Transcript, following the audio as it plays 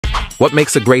What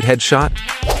makes a great headshot?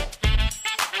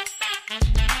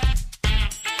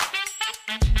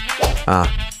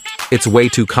 It's way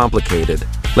too complicated.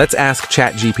 Let's ask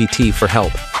ChatGPT for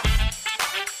help.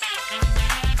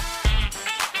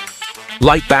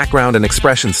 Light background and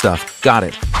expression stuff. Got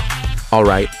it. All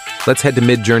right, let's head to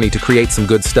Midjourney to create some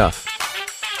good stuff.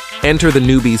 Enter the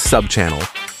newbies sub-channel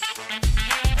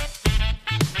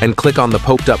and click on the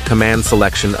poked-up command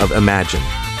selection of Imagine.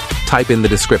 Type in the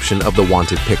description of the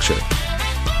wanted picture.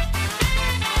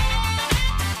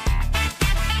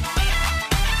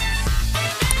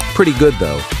 Pretty good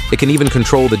though. It can even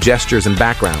control the gestures and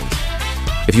backgrounds.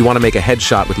 If you want to make a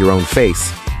headshot with your own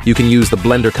face, you can use the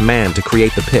Blender command to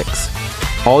create the pics.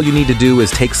 All you need to do is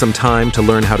take some time to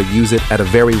learn how to use it at a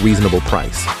very reasonable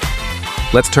price.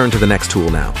 Let's turn to the next tool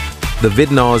now, the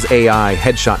Vidnoz AI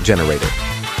Headshot Generator.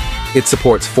 It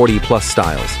supports 40+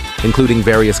 styles, including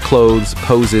various clothes,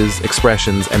 poses,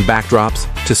 expressions, and backdrops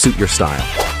to suit your style.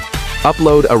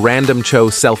 Upload a random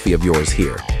selfie of yours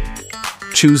here.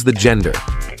 Choose the gender.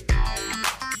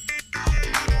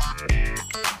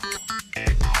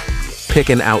 Pick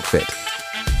an outfit.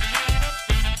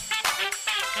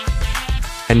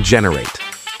 And generate.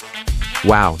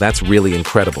 Wow, that's really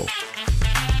incredible.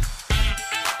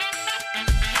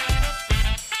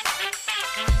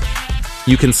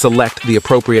 You can select the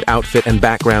appropriate outfit and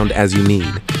background as you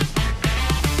need.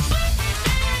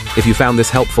 If you found this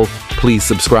helpful, please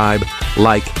subscribe,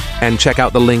 like, and check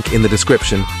out the link in the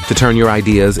description to turn your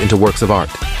ideas into works of art.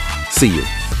 See you.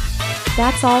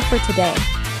 That's all for today.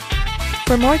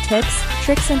 For more tips,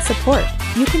 tricks, and support,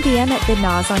 you can DM at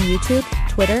Vidnoz on YouTube,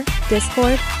 Twitter,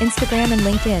 Discord, Instagram, and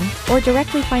LinkedIn, or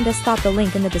directly find us. The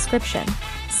link in the description.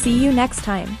 See you next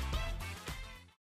time.